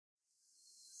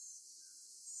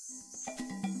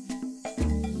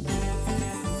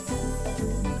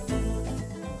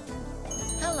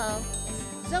Hello,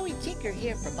 Zoey Tinker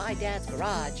here from my dad's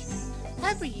garage.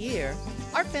 Every year,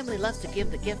 our family loves to give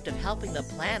the gift of helping the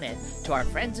planet to our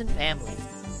friends and families.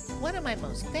 One of my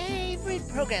most favorite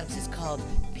programs is called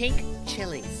Pink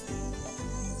Chillies.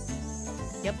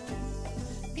 Yep,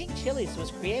 Pink Chillies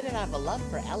was created out of a love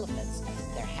for elephants,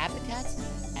 their habitats,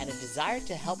 and a desire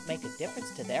to help make a difference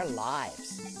to their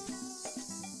lives.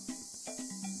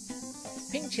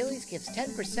 Pink Chillies gives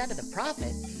 10% of the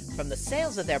profit from the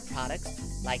sales of their products,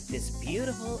 like this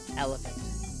beautiful elephant.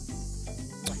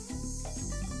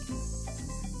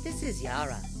 This is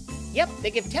Yara. Yep,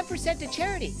 they give 10% to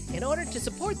charity in order to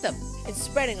support them in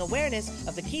spreading awareness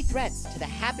of the key threats to the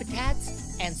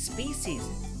habitats and species.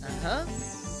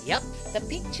 Yep, the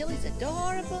Pink Chillies'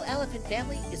 adorable elephant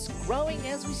family is growing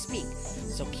as we speak,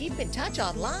 so keep in touch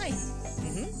online.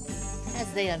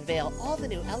 As they unveil all the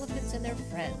new elephants and their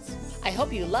friends. I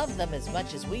hope you love them as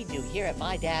much as we do here at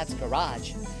my dad's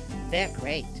garage. They're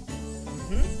great.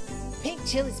 Pink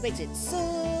Chillies makes it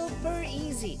super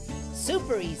easy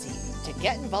to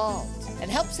get involved and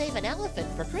help save an elephant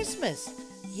for Christmas.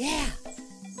 Yeah.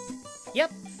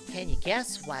 Yep, can you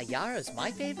guess why Yara's my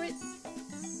favorite?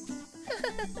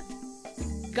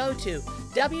 Go to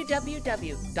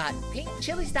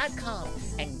www.pinkchillies.com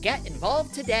and get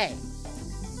involved today.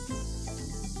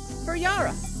 For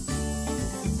Yara.